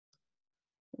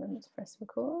remember to press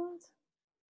record.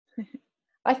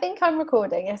 I think I'm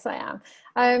recording. Yes, I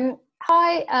am.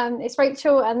 Hi, it's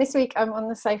Rachel, and this week I'm on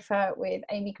the sofa with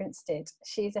Amy Grinstead.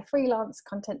 She's a freelance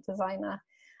content designer.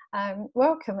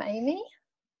 Welcome, Amy.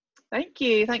 Thank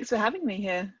you. Thanks for having me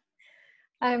here.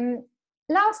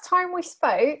 Last time we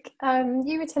spoke,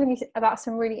 you were telling me about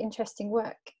some really interesting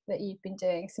work that you've been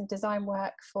doing, some design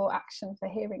work for Action for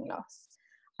Hearing Loss.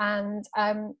 And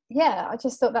yeah, I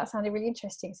just thought that sounded really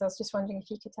interesting. So I was just wondering if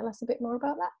you could tell us a bit more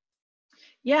about that.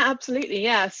 Yeah, absolutely.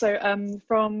 Yeah. So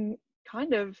from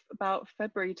kind of about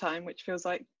February time, which feels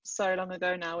like so long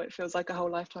ago now, it feels like a whole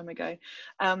lifetime ago,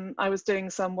 I was doing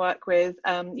some work with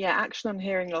Action on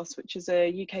Hearing Loss, which is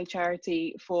a UK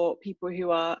charity for people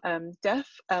who are deaf,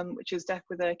 which is deaf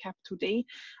with a capital D,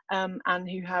 and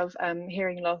who have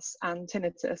hearing loss and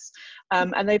tinnitus,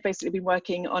 and they've basically been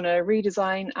working on a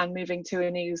redesign and moving to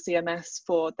a new CMS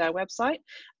for their website.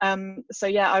 So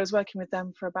yeah, I was working with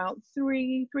them for about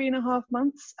three and a half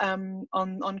months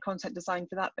on content design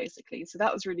for that, basically. So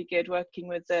that was really good, working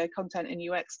with the content and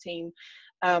UX team,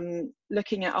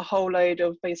 looking at a whole load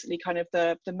of basically kind of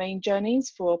the main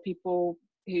journeys for people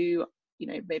who, you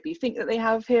know, maybe think that they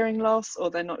have hearing loss or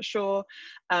they're not sure,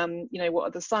 you know, what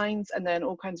are the signs, and then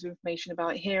all kinds of information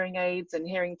about hearing aids and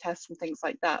hearing tests and things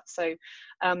like that. So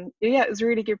yeah, it was a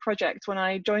really good project. When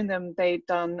I joined them, they'd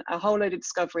done a whole load of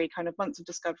discovery, kind of months of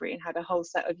discovery, and had a whole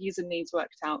set of user needs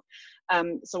worked out.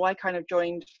 So I kind of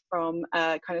joined from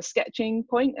a kind of sketching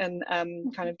point and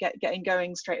kind of getting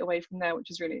going straight away from there,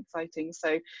 which is really exciting.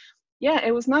 So yeah,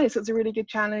 it was nice. It was a really good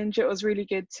challenge. It was really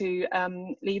good to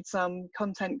lead some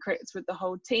content crits with the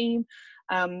whole team.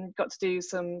 Got to do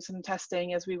some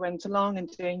testing as we went along, and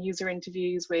doing user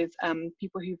interviews with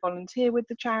people who volunteer with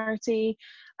the charity,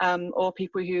 or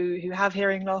people who have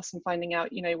hearing loss, and finding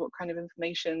out, you know, what kind of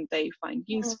information they find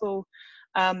useful.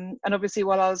 And obviously,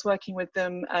 while I was working with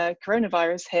them,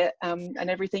 coronavirus hit, and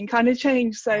everything kind of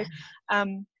changed. So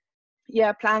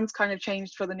yeah, plans kind of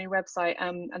changed for the new website,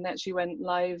 and actually went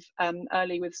live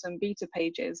early with some beta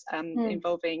pages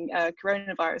involving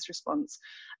coronavirus response,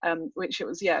 which it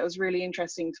was really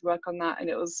interesting to work on that. And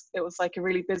it was like a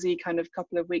really busy kind of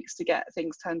couple of weeks to get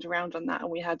things turned around on that.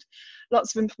 And we had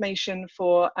lots of information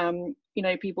for you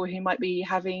know, people who might be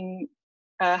having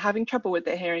trouble with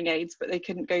their hearing aids, but they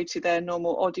couldn't go to their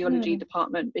normal audiology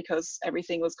department because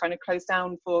everything was kind of closed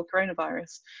down for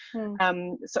coronavirus.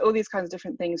 So all these kinds of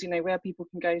different things, you know, where people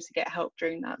can go to get help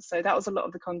during that. So that was a lot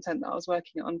of the content that I was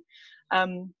working on.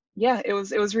 Yeah, it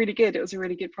was really good. It was a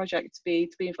really good project to be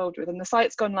involved with. And the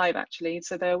site's gone live, actually.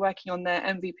 So they're working on their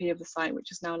MVP of the site,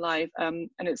 which is now live,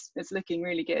 and it's looking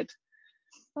really good.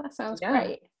 Well, that sounds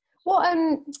great.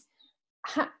 What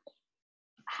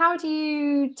how do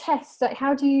you test? Like,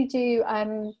 how do you do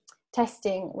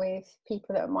testing with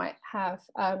people that might have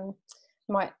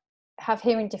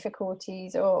hearing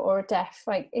difficulties or are deaf?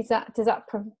 Like, does that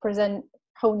present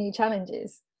whole new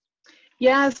challenges?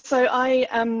 Yeah, so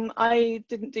I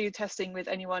didn't do testing with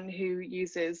anyone who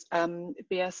uses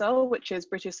BSL, which is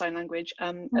British Sign Language,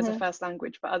 as a first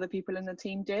language, but other people in the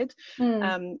team did.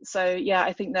 So yeah,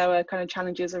 I think there were kind of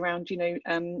challenges around, you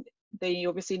know, they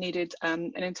obviously needed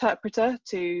an interpreter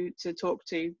to talk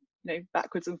to, you know,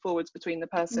 backwards and forwards between the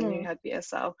person who had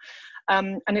BSL.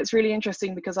 And it's really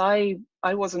interesting because I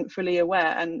wasn't fully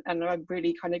aware, and I'm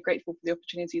really kind of grateful for the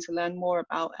opportunity to learn more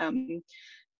about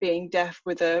being deaf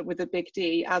with a big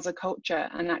D as a culture,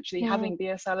 and actually having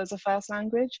BSL as a first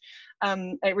language.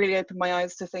 It really opened my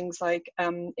eyes to things like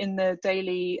in the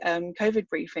daily COVID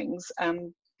briefings,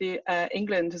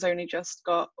 England has only just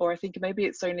got, or I think maybe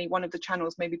it's only one of the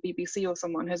channels, maybe BBC or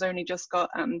someone, has only just got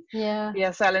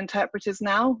BSL interpreters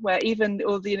now, where even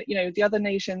all the, you know, the other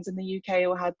nations in the UK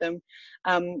all had them.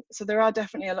 So there are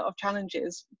definitely a lot of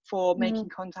challenges for making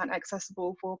content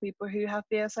accessible for people who have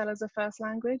BSL as a first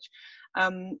language.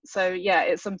 So yeah,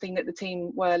 it's something that the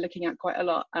team were looking at quite a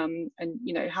lot, and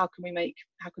you know, how can we make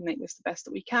this the best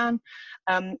that we can.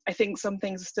 I think some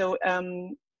things are still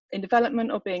in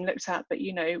development or being looked at, but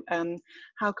you know,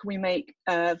 how can we make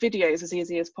videos as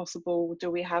easy as possible?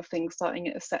 Do we have things starting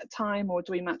at a set time, or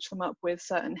do we match them up with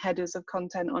certain headers of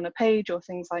content on a page or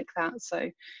things like that? So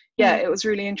yeah, it was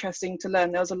really interesting to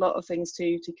learn. There was a lot of things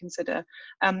to consider,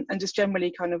 and just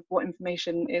generally kind of what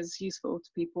information is useful to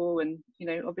people, and you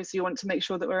know, obviously you want to make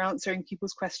sure that we're answering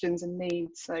people's questions and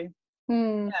needs. So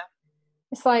yeah,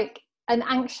 it's like an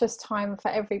anxious time for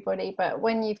everybody, but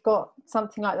when you've got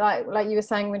something like that, like you were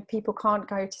saying, when people can't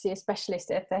go to see a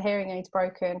specialist if their hearing aid's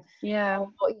broken, or,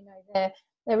 you know,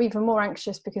 they're even more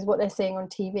anxious because what they're seeing on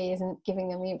TV isn't giving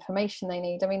them the information they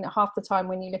need. I mean, half the time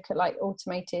when you look at like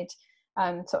automated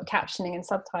sort of captioning and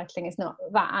subtitling is not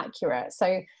that accurate.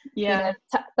 So Yeah.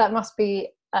 that must be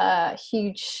a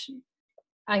huge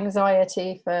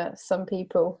anxiety for some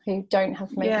people who don't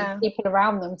have maybe people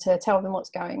around them to tell them what's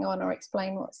going on or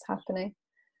explain what's happening.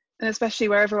 And especially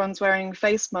where everyone's wearing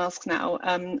face masks now,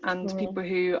 and people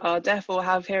who are deaf or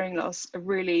have hearing loss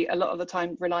really a lot of the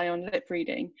time rely on lip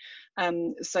reading.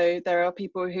 So there are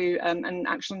people who, and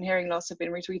Action on Hearing Loss have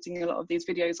been retweeting a lot of these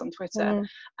videos on Twitter,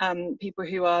 people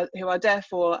who are deaf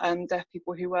or deaf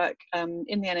people who work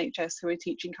in the NHS who are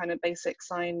teaching kind of basic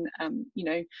signing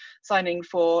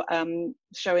for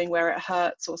showing where it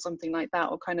hurts or something like that,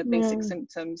 or kind of basic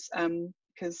symptoms.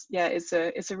 Because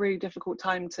it's a really difficult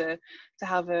time to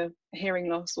have a hearing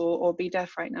loss or be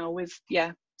deaf right now, with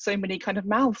so many kind of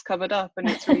mouths covered up, and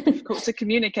it's really difficult to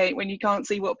communicate when you can't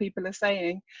see what people are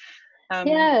saying. I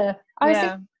was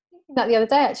thinking that the other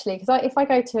day actually, because if I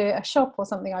go to a shop or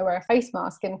something, I wear a face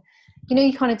mask, and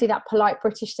you kind of do that polite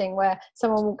British thing where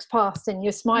someone walks past and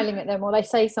you're smiling at them, or they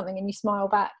say something and you smile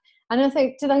back. And I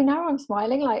think, do they know I'm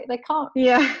smiling? Like, they can't.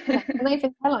 And they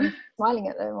even tell I'm smiling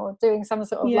at them or doing some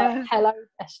sort of like hello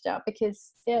gesture,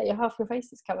 because your half your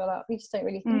face is covered up. You just don't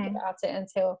really think about it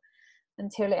until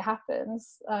it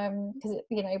happens. Because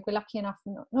we're lucky enough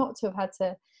not to have had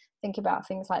to think about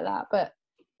things like that. But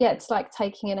it's like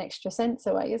taking an extra sense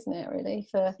away, isn't it? Really,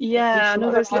 for and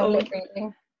all those little lip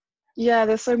reading.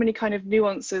 There's so many kind of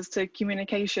nuances to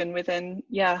communication within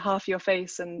half your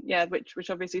face, and which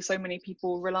obviously so many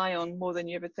people rely on more than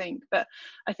you ever think. But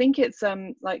I think it's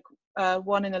 1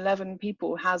 in 11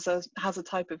 people has a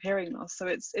type of hearing loss, so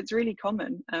it's really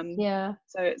common.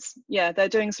 So it's they're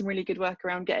doing some really good work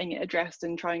around getting it addressed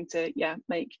and trying to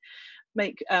make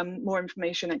more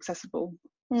information accessible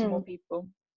to more people.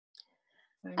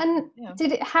 So, and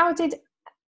how did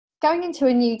going into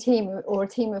a new team or a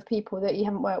team of people that you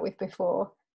haven't worked with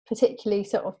before, particularly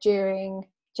sort of during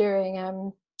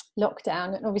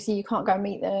lockdown, and obviously you can't go and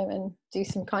meet them and do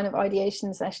some kind of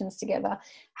ideation sessions together,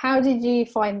 how did you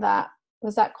find that?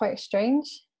 Was that quite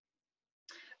strange?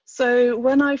 So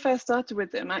when I first started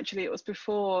with them, actually it was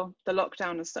before the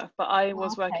lockdown and stuff, but I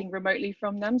was working remotely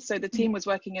from them. So the team was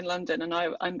working in London, and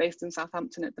I'm based in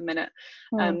Southampton at the minute.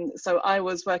 So I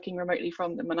was working remotely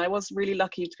from them, and I was really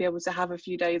lucky to be able to have a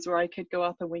few days where I could go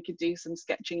up and we could do some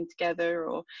sketching together,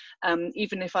 or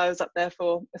even if I was up there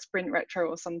for a sprint retro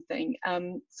or something.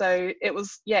 So it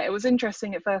was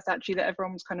interesting at first actually that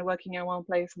everyone was kind of working in one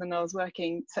place and then I was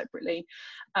working separately.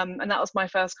 And that was my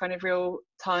first kind of real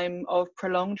time of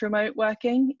prolonged remote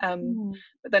working,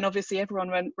 but then obviously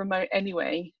everyone went remote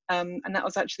anyway, and that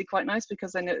was actually quite nice,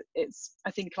 because then it's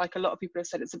I think, like a lot of people have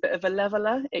said, it's a bit of a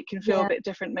leveler. It can feel a bit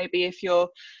different maybe if you're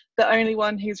the only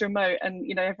one who's remote and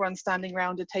everyone's standing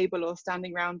around a table or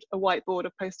standing around a whiteboard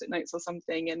of post-it notes or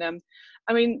something. And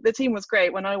I mean, the team was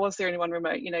great when I was the only one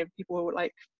remote. People were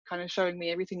like kind of showing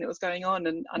me everything that was going on,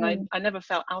 and I never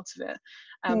felt out of it.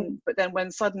 But then when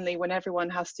everyone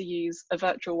has to use a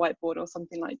virtual whiteboard or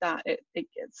something like that, it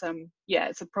gets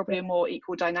it's probably a more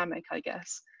equal dynamic, I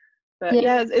guess. But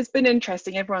it's been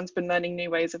interesting. Everyone's been learning new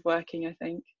ways of working, I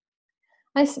think.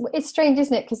 It's strange,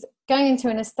 isn't it? Because going into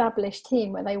an established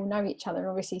team where they all know each other and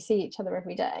obviously see each other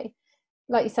every day,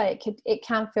 like you say, it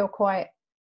can feel quite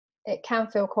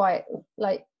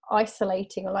like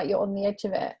isolating, or like you're on the edge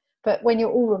of it. But when you're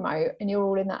all remote and you're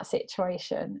all in that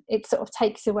situation, it sort of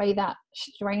takes away that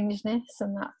strangeness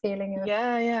and that feeling of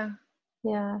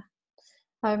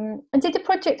and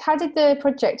how did the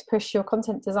project push your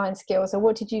content design skills, or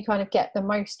what did you kind of get the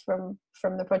most from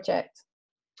the project?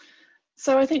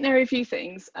 So I think there are a few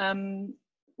things.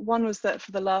 One was that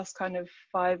for the last kind of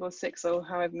 5 or 6 or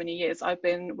however many years, I've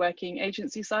been working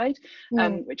agency side,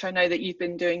 which I know that you've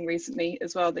been doing recently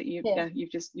as well, that you've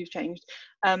changed.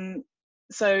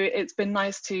 So it's been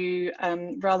nice to,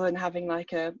 rather than having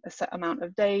like a set amount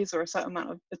of days or a certain amount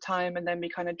of the time and then be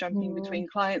kind of jumping between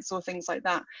clients or things like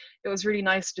that, it was really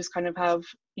nice to just kind of have,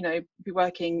 be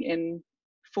working in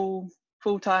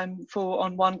full-time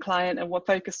on one client and we're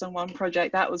focused on one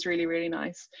project. That was really, really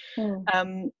nice.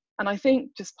 And I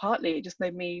think just partly it just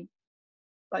made me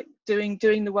like doing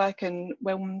the work, and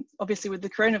when obviously with the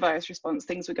coronavirus response,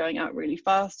 things were going out really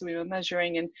fast and we were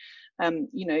measuring and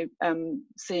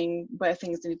seeing where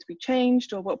things needed to be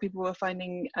changed or what people were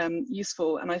finding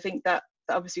useful. And I think that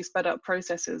obviously sped up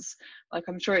processes, like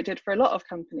I'm sure it did for a lot of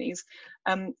companies.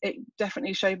 It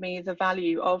definitely showed me the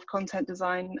value of content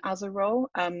design as a role,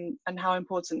 and how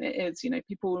important it is.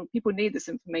 People need this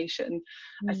information.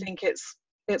 I think it's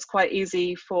quite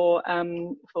easy for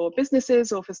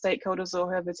businesses or for stakeholders or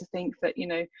whoever to think that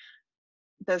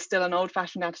there's still an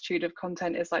old-fashioned attitude of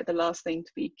content is like the last thing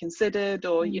to be considered,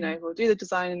 or you know, we'll do the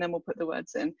design and then we'll put the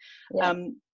words in. Yeah.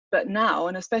 But now,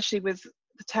 and especially with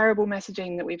the terrible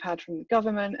messaging that we've had from the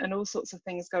government and all sorts of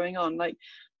things going on, like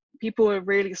people are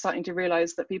really starting to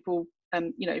realize that people,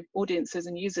 you know, audiences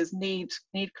and users need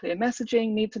clear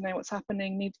messaging, need to know what's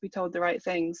happening, need to be told the right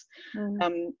things,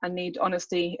 and need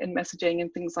honesty in messaging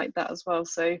and things like that as well.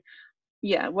 So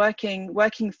yeah,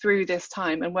 working through this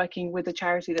time and working with a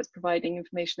charity that's providing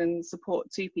information and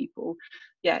support to people,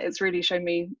 yeah, it's really shown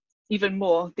me even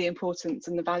more the importance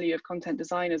and the value of content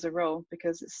design as a role,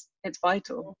 because it's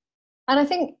vital. And I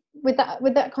think with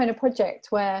that kind of project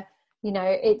where, you know,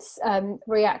 it's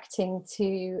reacting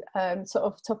to sort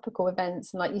of topical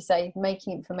events, and like you say,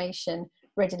 making information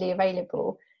readily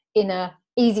available in a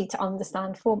easy to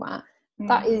understand format,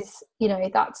 that is, you know,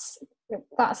 that's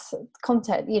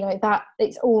content, you know, that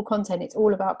it's all content, it's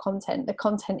all about content. The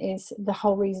content is the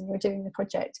whole reason you're doing the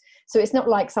project. So it's not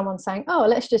like someone saying, oh,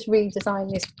 let's just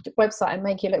redesign this website and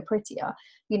make it look prettier.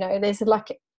 You know, there's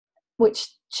like, which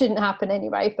shouldn't happen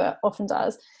anyway, but often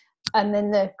does, and then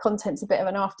the content's a bit of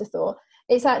an afterthought.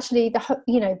 It's actually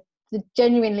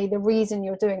genuinely the reason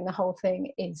you're doing the whole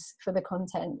thing is for the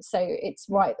content. So it's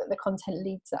right that the content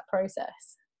leads that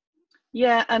process.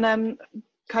 Yeah, and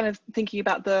kind of thinking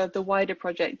about the wider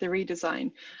project, the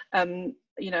redesign,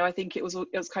 you know, I think it was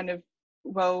kind of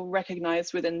well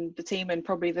recognized within the team and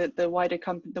probably the wider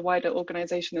company, the wider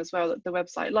organization as well, that the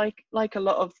website, like a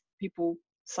lot of people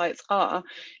sites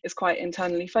is quite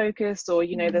internally focused, or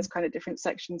you know, there's kind of different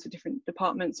sections for different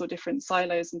departments or different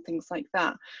silos and things like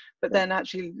that. But then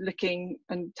actually looking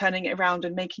and turning it around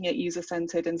and making it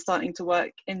user-centered and starting to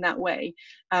work in that way,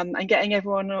 and getting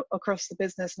everyone across the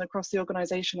business and across the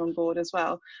organization on board as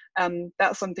well,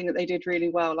 that's something that they did really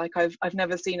well. Like I've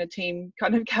never seen a team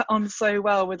kind of get on so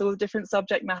well with all the different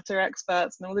subject matter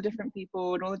experts and all the different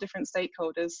people and all the different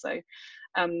stakeholders. So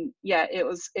yeah, it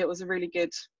was a really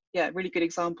good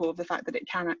example of the fact that it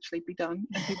can actually be done,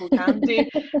 and people can do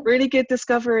really good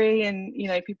discovery, and you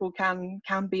know, people can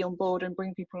be on board and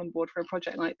bring people on board for a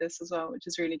project like this as well, which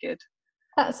is really good.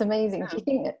 That's amazing.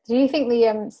 Yeah. Do you think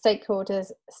the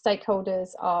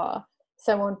stakeholders are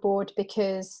so on board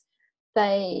because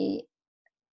they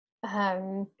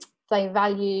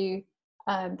value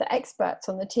the experts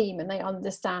on the team, and they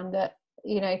understand that,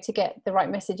 you know, to get the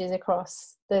right messages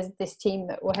across, there's this team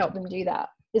that will help them do that?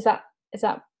 Is that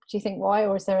do you think why,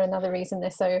 or is there another reason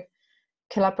they're so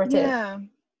collaborative? Yeah,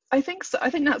 I think so. I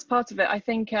think that's part of it. I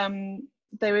think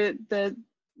they were the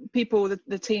people,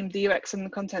 the team, the UX and the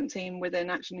content team within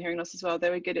Action Hearing Loss as well. They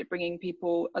were good at bringing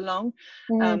people along.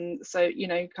 So you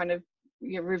know, kind of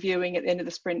you're reviewing at the end of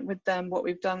the sprint with them what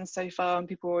we've done so far, and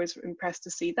people are always impressed to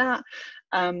see that.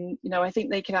 You know, I think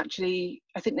they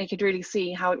could really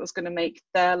see how it was going to make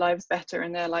their lives better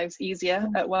and their lives easier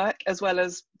at work, as well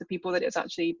as the people that it's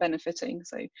actually benefiting.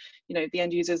 So, you know, the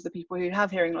end users, the people who have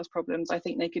hearing loss problems, I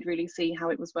think they could really see how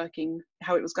it was working,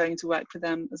 how it was going to work for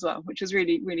them as well, which is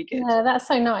really, really good. Yeah, that's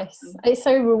so nice. It's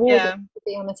so rewarding to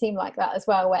be on a team like that as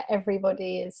well, where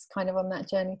everybody is kind of on that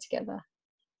journey together.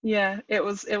 Yeah, it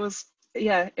was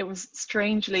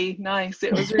strangely nice.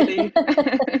 It was really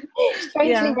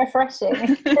strangely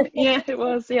refreshing. Yeah, it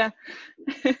was. Yeah.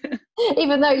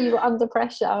 Even though you were under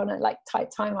pressure on a like tight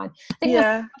timeline.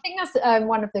 I think that's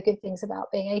one of the good things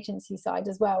about being agency side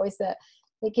as well, is that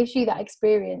it gives you that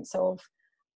experience of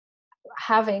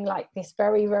having like this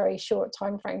very, very short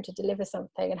time frame to deliver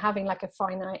something, and having like a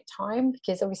finite time,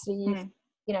 because obviously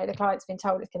you know, the client's been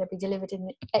told it's going to be delivered in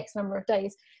X number of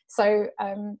days. So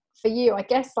for you, I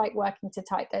guess like working to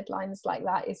tight deadlines like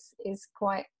that is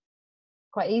quite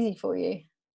easy for you.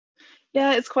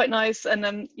 Yeah, it's quite nice.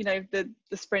 And you know,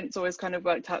 the sprints always kind of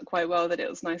worked out quite well, that it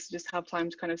was nice to just have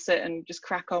time to kind of sit and just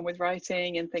crack on with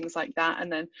writing and things like that,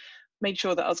 and then made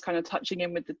sure that I was kind of touching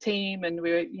in with the team, and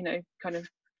we were, you know, kind of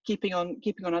keeping on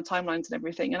our timelines and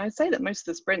everything. And I'd say that most of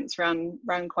the sprints ran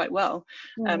quite well,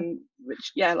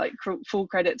 which like full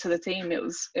credit to the team. It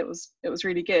was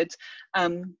really good.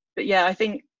 But yeah, I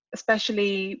think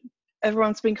especially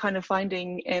everyone's been kind of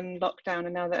finding in lockdown,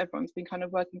 and now that everyone's been kind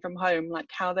of working from home, like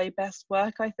how they best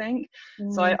work, I think.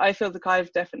 So I feel like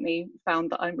I've definitely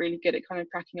found that I'm really good at kind of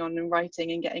cracking on and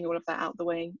writing and getting all of that out the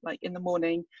way, like in the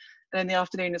morning, and in the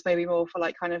afternoon is maybe more for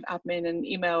like kind of admin and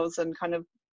emails and kind of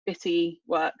bitty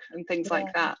work and things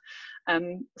like that.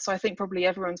 So I think probably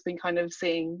everyone's been kind of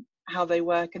seeing how they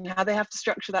work and how they have to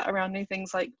structure that around new things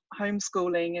like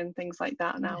homeschooling and things like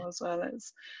that now as well.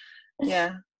 As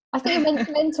I think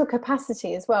a mental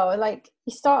capacity as well. Like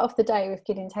you start off the day with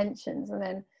good intentions, and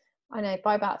then I know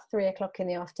by about 3 o'clock in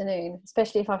the afternoon,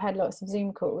 especially if I've had lots of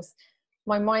Zoom calls,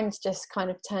 my mind's just kind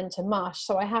of turned to mush,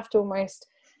 so I have to almost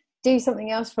do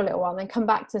something else for a little while and then come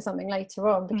back to something later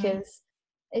on, because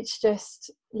it's just,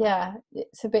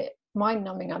 it's a bit mind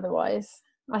numbing otherwise.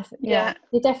 You're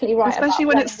definitely right, especially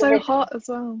when it's so hot as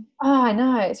well. Oh, I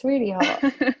know, it's really hot.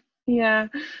 Yeah.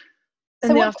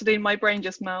 In the afternoon, my brain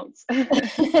just melts.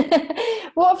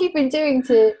 What have you been doing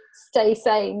to stay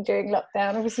sane during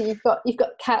lockdown? Obviously, you've got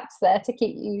cats there to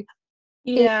keep you.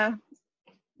 Yeah.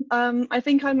 I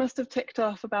think I must have ticked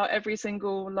off about every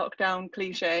single lockdown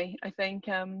cliche. I think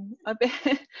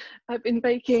I've been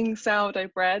baking sourdough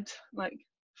bread, like,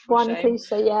 One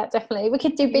cliche, yeah, definitely. We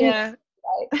could do bingo.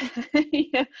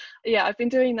 Yeah, I've been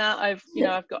doing that. I've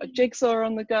got a jigsaw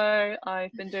on the go.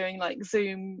 I've been doing like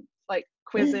Zoom like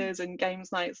quizzes and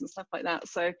games nights and stuff like that.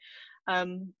 So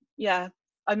so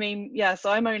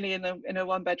I'm only in a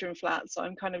 1-bedroom flat, so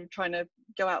I'm kind of trying to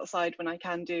go outside when I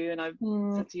can do. And I've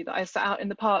said to you that I sat out in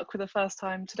the park for the first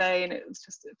time today, and it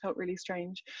felt really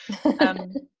strange.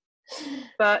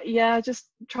 But yeah, just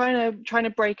trying to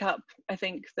break up, I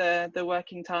think, the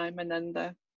working time and then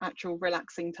the actual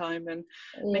relaxing time, and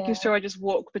making sure I just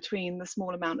walk between the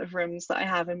small amount of rooms that I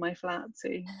have in my flat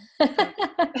to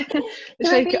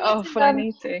shake it off when I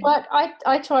need to. But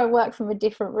I try and work from a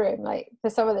different room. Like, for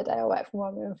some of the day I work from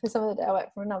one room, for some of the day I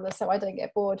work from another, so I don't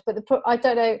get bored. But I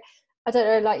don't know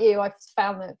like you, I've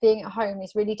found that being at home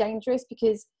is really dangerous,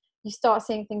 because you start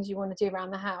seeing things you want to do around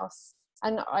the house.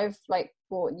 And I've like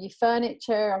bought new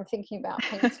furniture. I'm thinking about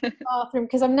painting the bathroom,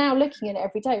 because I'm now looking at it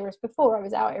every day, whereas before I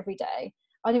was out every day.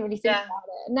 I didn't really think about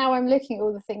it. And now I'm looking at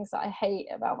all the things that I hate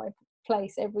about my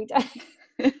place every day.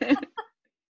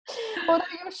 Although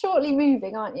you're shortly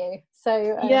moving, aren't you?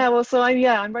 So I'm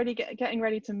getting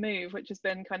ready to move, which has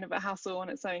been kind of a hassle on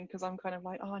its own, because I'm kind of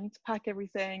like, I need to pack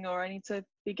everything, or I need to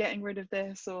be getting rid of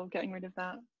this or getting rid of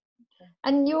that.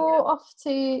 And you're off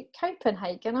to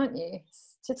Copenhagen, aren't you,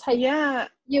 to take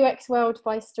UX World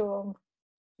by storm?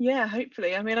 Yeah,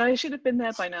 hopefully. I mean, I should have been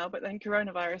there by now, but then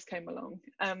coronavirus came along.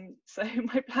 So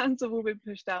my plans have all been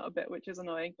pushed out a bit, which is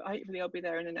annoying, but hopefully I'll be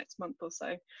there in the next month or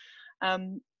so.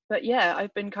 But yeah,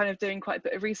 I've been kind of doing quite a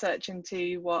bit of research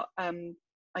into what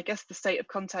I guess the state of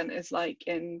content is like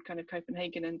in kind of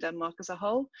Copenhagen and Denmark as a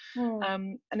whole.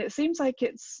 And it seems like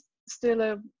it's still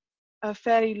a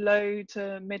fairly low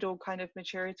to middle kind of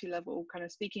maturity level, kind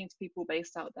of speaking to people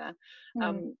based out there.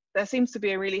 There seems to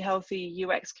be a really healthy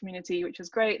UX community, which is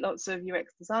great. Lots of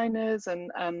UX designers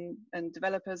and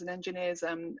developers and engineers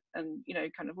and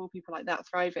kind of all people like that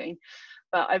thriving.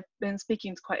 But I've been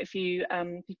speaking to quite a few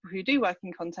people who do work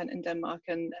in content in Denmark,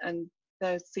 and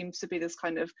there seems to be this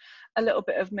kind of a little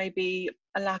bit of maybe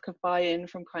a lack of buy-in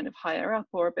from kind of higher up,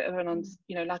 or a bit of an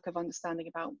lack of understanding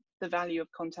about the value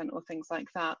of content or things like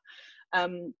that.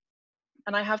 And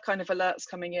I have kind of alerts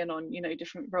coming in on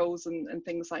different roles and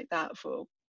things like that for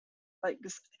like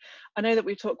this. I know that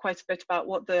we've talked quite a bit about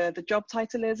what the job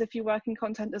title is if you work in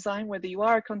content design, whether you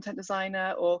are a content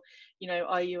designer or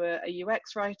are you a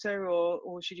UX writer,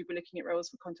 or should you be looking at roles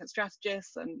for content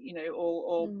strategists, and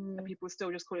or are people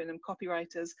still just calling them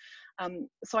copywriters.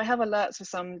 So I have alerts for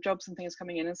some jobs and things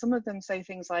coming in, and some of them say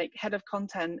things like head of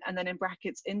content and then in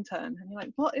brackets intern, and you're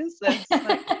like, what is this?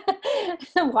 Like,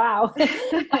 wow,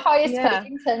 the highest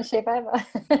paid internship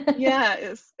ever. Yeah,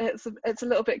 it's a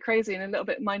little bit crazy and a little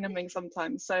bit mind-numbing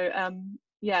sometimes. So I'm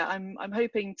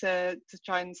hoping to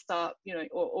try and start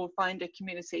or find a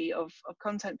community of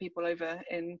content people over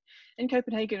in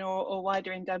Copenhagen or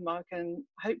wider in Denmark, and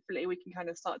hopefully we can kind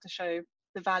of start to show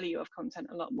the value of content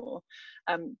a lot more.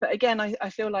 But again, I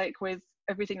feel like with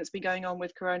everything that's been going on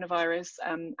with coronavirus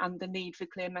and the need for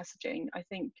clear messaging, I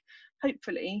think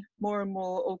hopefully more and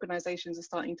more organizations are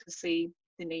starting to see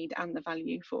the need and the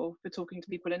value for talking to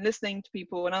people and listening to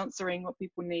people and answering what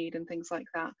people need and things like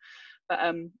that. But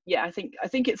I think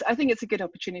it's a good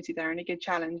opportunity there and a good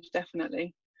challenge,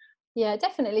 definitely. Yeah, it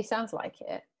definitely sounds like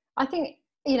it. I think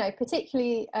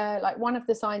particularly like one of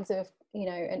the signs of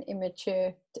an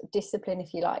immature discipline,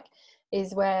 if you like,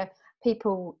 is where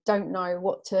people don't know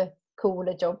what to call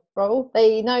a job role.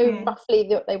 They know roughly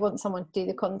that they want someone to do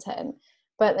the content,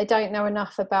 but they don't know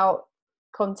enough about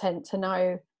content to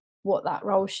know what that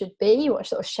role should be, what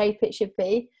sort of shape it should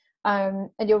be. And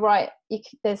you're right,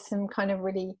 there's some kind of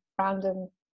really random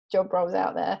job roles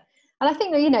out there, and I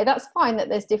think that that's fine that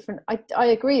there's different. I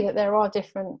agree that there are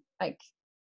different a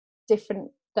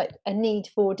need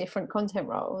for different content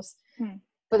roles,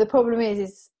 but the problem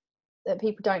is that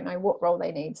people don't know what role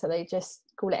they need, so they just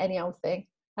call it any old thing,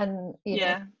 and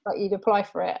like you'd apply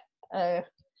for it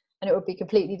and it would be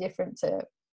completely different to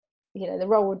the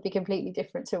role would be completely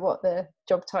different to what the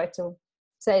job title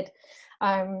said.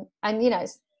 And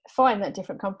it's fine that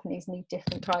different companies need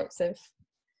different types of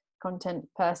content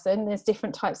person. There's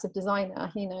different types of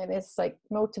designer, you know, there's like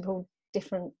multiple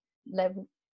different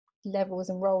levels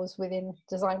and roles within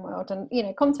design world, and you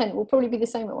know, content will probably be the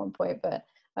same at one point, but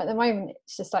at the moment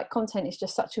it's just like content is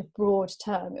just such a broad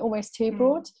term, almost too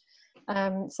broad.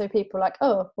 So people are like,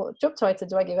 oh, what job title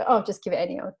do I give it? Oh, just give it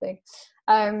any old thing.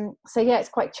 So yeah, it's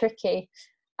quite tricky.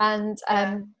 And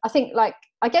I think, like,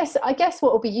 I guess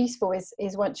what will be useful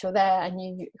is once you're there and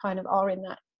you kind of are in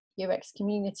that UX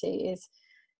community, is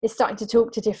starting to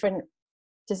talk to different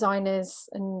designers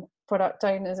and product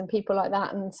owners and people like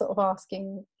that, and sort of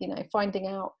asking, you know, finding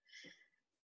out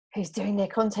who's doing their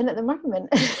content at the moment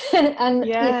and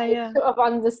sort of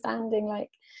understanding, like,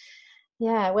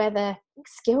 where their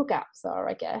skill gaps are,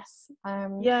 I guess.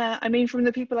 I mean, from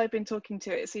the people I've been talking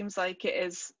to, it seems like it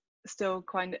is still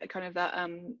kind of that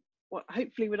what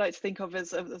hopefully we like to think of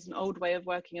as an old way of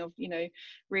working, of, you know,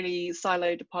 really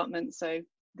siloed departments. So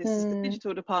this is the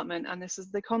digital department, and this is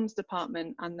the comms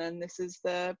department, and then this is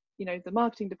the, you know, the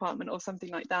marketing department, or something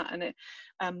like that. And it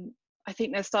I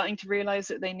think they're starting to realize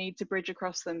that they need to bridge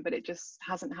across them, but it just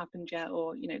hasn't happened yet,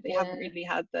 or, you know, they haven't really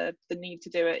had the need to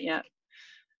do it yet.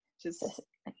 Just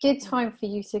a good time for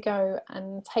you to go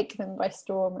and take them by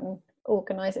storm and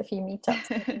organise a few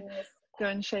meetups. Go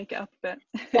and shake it up a bit.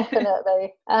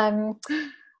 Definitely.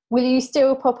 Will you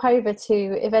still pop over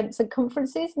to events and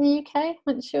conferences in the UK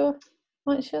once you're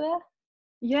there?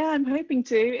 Yeah, I'm hoping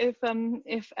to.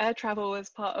 If air travel is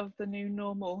part of the new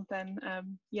normal, then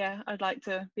I'd like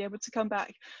to be able to come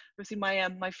back. Obviously,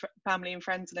 my family and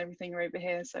friends and everything are over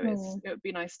here, so it would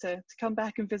be nice to come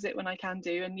back and visit when I can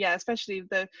do. And yeah, especially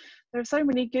there are so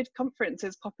many good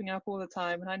conferences popping up all the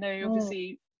time. And I know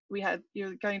obviously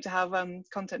you're going to have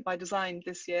Content by Design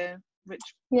this year, which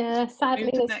sadly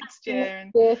moved to next year.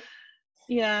 And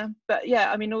but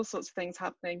I mean, all sorts of things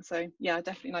happening, so yeah, I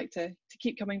definitely like to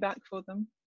keep coming back for them.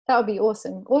 That would be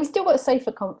awesome. Well, we've still got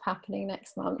Safer Conf happening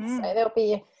next month, so there'll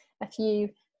be a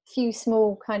few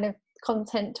small kind of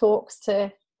content talks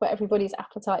to whet everybody's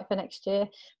appetite for next year.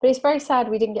 But it's very sad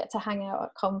we didn't get to hang out at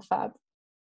Confab.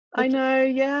 I know,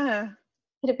 yeah.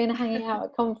 Could have been hanging out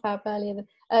at Confab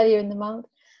earlier in the month,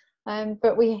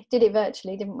 but we did it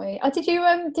virtually, didn't we? Did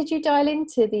you dial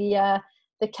into the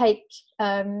cake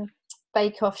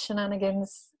bake-off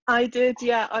shenanigans? I did,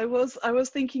 yeah. I was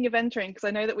thinking of entering, because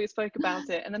I know that we spoke about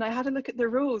it, and then I had a look at the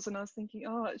rules and I was thinking,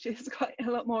 oh, actually it's quite a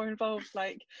lot more involved.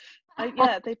 Like,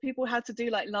 people had to do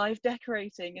like live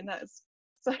decorating, and that's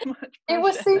so much pressure. It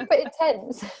was super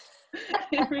intense.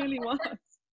 It really was.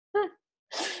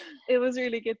 It was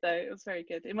really good though. It was very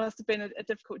good. It must have been a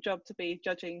difficult job to be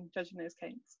judging those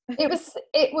cakes.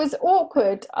 It was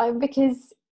awkward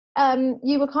because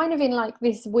you were kind of in like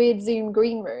this weird Zoom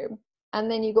green room, and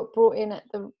then you got brought in at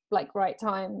the right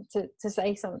time to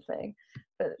say something.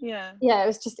 But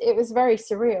it was very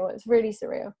surreal. It was really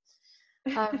surreal.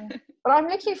 But I'm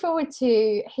looking forward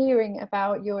to hearing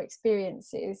about your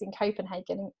experiences in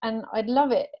Copenhagen, and I'd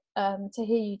love it to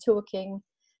hear you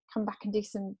come back and do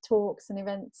some talks and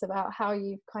events about how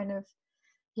you've kind of,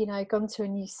 you know, gone to a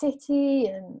new city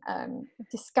and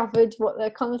discovered what the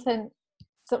content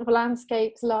sort of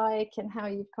landscape's like, and how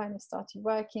you've kind of started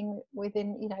working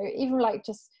within, you know, even like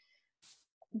just,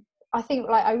 I think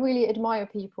like I really admire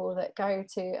people that go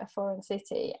to a foreign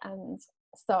city and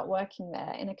start working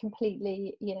there in a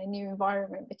completely, you know, new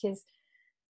environment, because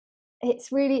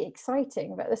it's really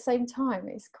exciting, but at the same time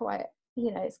it's quite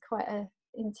a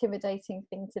intimidating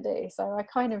thing to do. So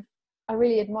I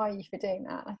really admire you for doing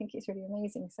that. I think it's really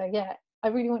amazing. So yeah, I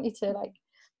really want you to like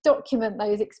document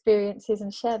those experiences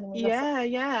and share them with us.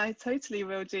 I totally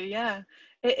will do.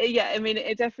 I mean,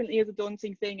 it definitely is a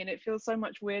daunting thing, and it feels so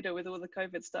much weirder with all the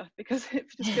COVID stuff, because it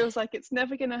just feels like it's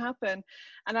never going to happen.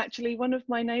 And actually, one of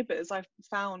my neighbours I've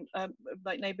found,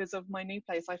 like neighbours of my new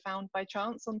place, I found by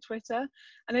chance on Twitter,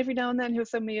 and every now and then he'll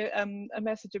send me a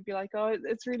message and be like, oh,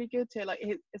 it's really good here. Like,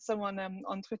 it's someone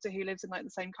on Twitter who lives in like the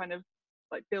same kind of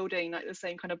like building, like the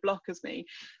same kind of block as me.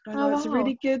 It's a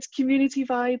really good community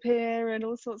vibe here, and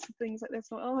all sorts of things like this.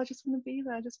 Oh, I just want to be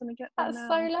there. I just want to get there. That's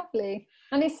so lovely.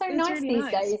 And it's so nice really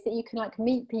these days that you can like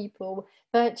meet people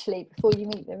virtually before you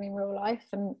meet them in real life,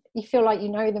 and you feel like you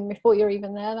know them before you're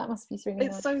even there. That must be really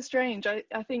nice. It's so strange. I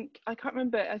think, I can't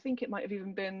remember, I think it might have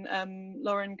even been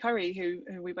Lauren Curry,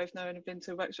 who we both know and have been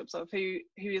to workshops of, who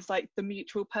is like the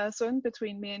mutual person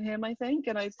between me and him, I think.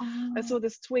 And I saw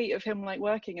this tweet of him like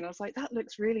working, and I was like, that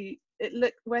looks really,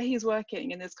 where he's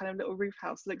working in this kind of little roof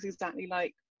house looks exactly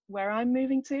like where I'm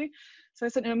moving to. So I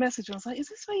sent him a message and I was like, is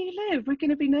this where you live? We're going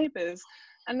to be neighbours.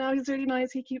 And now he's really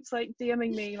nice. He keeps like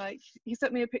DMing me. Like he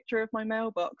sent me a picture of my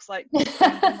mailbox. Like,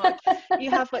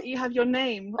 you have your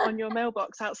name on your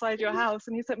mailbox outside your house,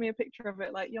 and he sent me a picture of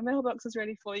it. Like, your mailbox is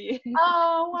ready for you.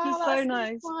 Oh wow, Which is that's so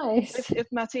nice. nice. If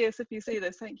Matthias, if you see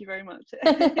this, thank you very much.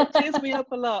 It cheers me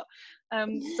up a lot.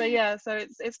 So yeah, so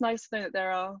it's nice to know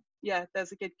that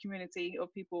there's a good community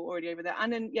of people already over there.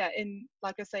 And in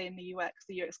like I say, in the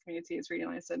UX community is really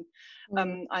nice. And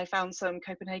I found some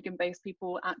Copenhagen-based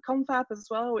people at Confab as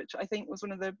well, which I think was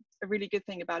a really good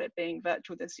thing about it being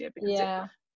virtual this year, because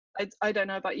I don't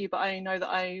know about you, but I know that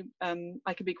I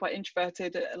could be quite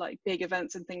introverted at like big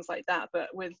events and things like that. But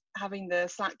with having the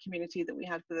Slack community that we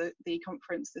had for the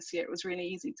conference this year, it was really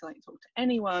easy to like talk to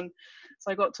anyone.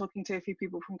 So I got talking to a few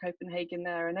people from Copenhagen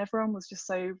there, and everyone was just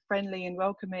so friendly and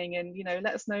welcoming, and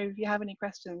let us know if you have any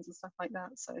questions and stuff like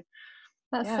that. So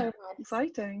that's so nice.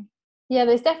 Exciting. Yeah,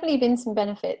 there's definitely been some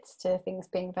benefits to things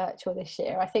being virtual this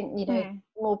year. I think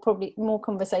more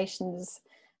conversations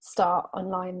start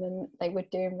online than they would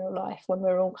do in real life, when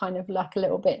we're all kind of like a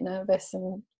little bit nervous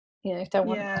and don't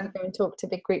want to go and talk to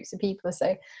big groups of people.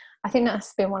 So I think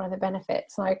that's been one of the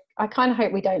benefits, and I kind of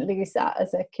hope we don't lose that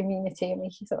as a community, and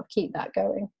we can sort of keep that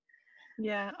going.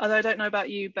 Yeah, although I don't know about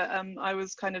you, but I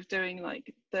was kind of doing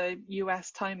like the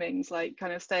US timings, like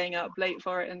kind of staying up late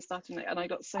for it and starting late, and I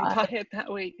got so tired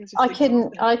that week. I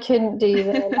couldn't do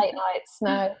the late nights.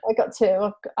 No, I got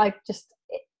to.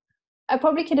 I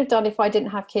probably could have done if I didn't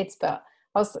have kids, but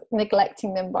I was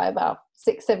neglecting them by about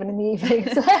 6-7 in the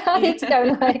evening. So I need to go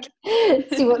and like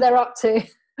see what they're up to.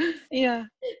 Yeah,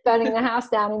 burning the house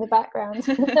down in the background.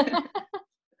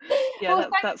 Yeah, well,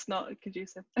 that's not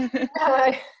conducive.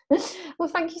 No. Well,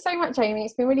 thank you so much, Amy.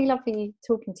 It's been really lovely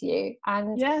talking to you.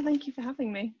 And yeah, thank you for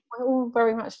having me. We're all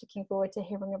very much looking forward to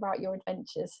hearing about your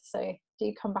adventures. So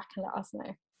do come back and let us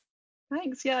know.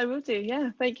 Thanks. Yeah, I will do. Yeah,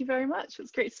 thank you very much.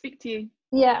 It's great to speak to you.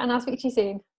 Yeah, and I'll speak to you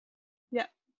soon. Yeah.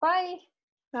 Bye.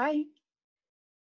 Bye.